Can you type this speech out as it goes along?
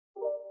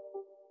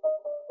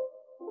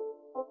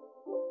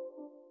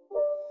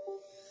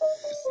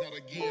not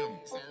a game,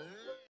 sir.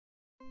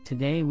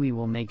 Today we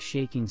will make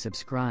shaking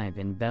subscribe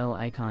and bell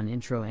icon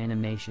intro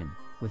animation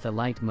with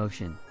Alight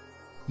motion.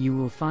 You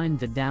will find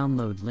the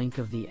download link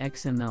of the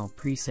XML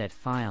preset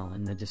file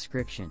in the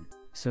description.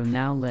 So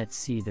now let's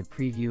see the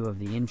preview of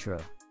the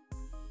intro.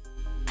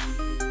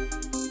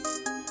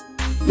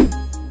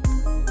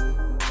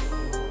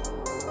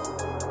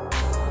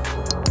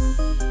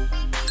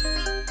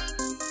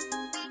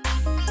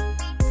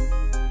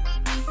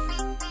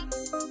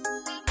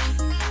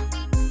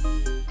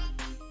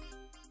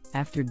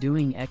 After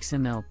doing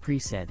XML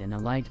preset and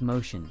Alight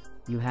motion,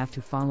 you have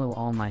to follow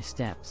all my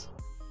steps.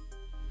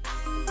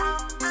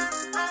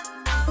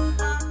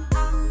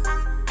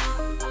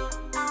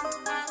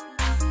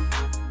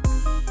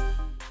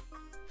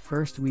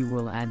 First we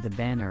will add the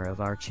banner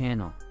of our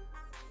channel.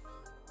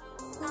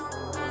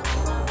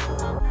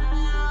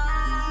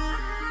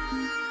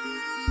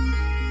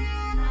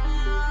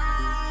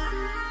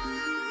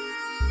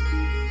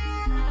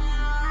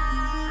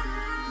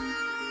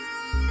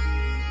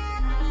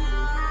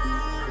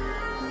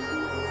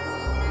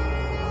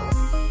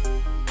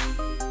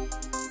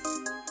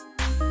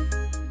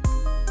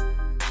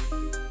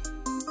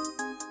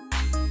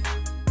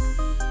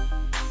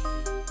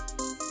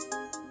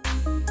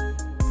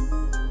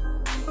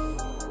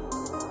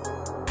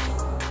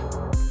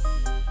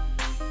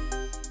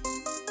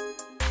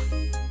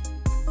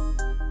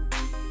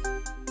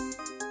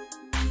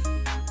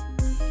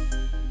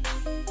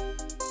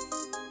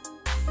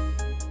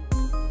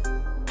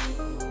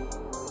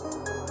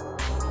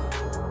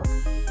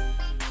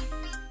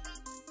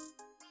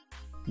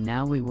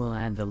 Now we will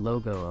add the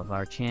logo of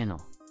our channel.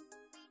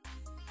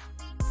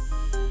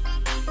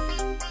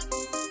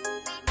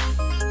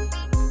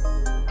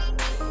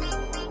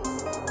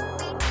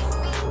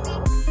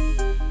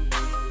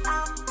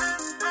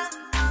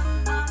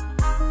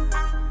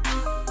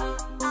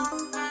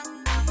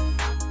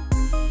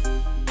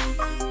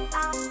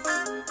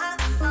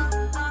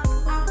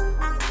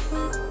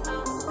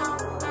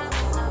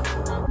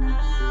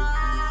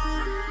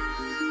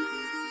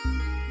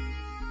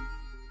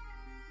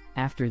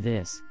 After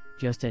this,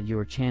 just add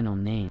your channel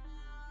name.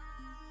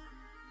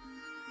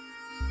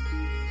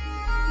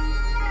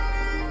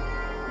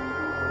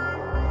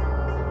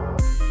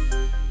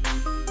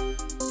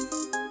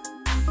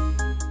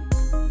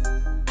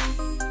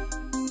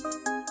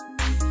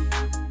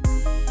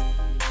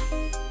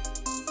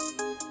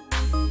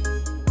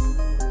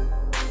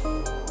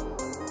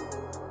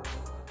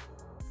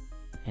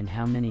 And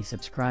how many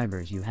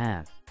subscribers you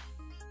have.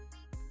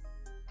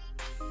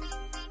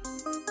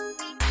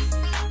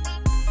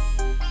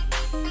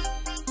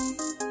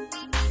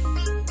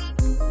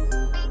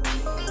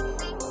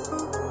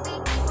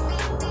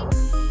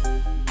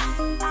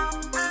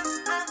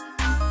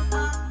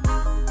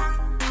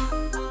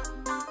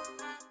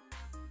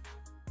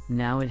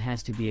 Now it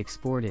has to be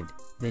exported,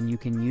 then you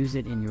can use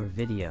it in your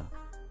video.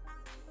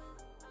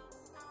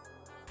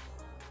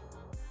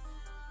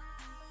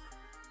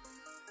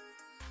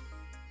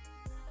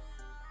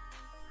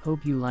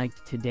 Hope you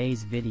liked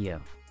today's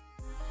video.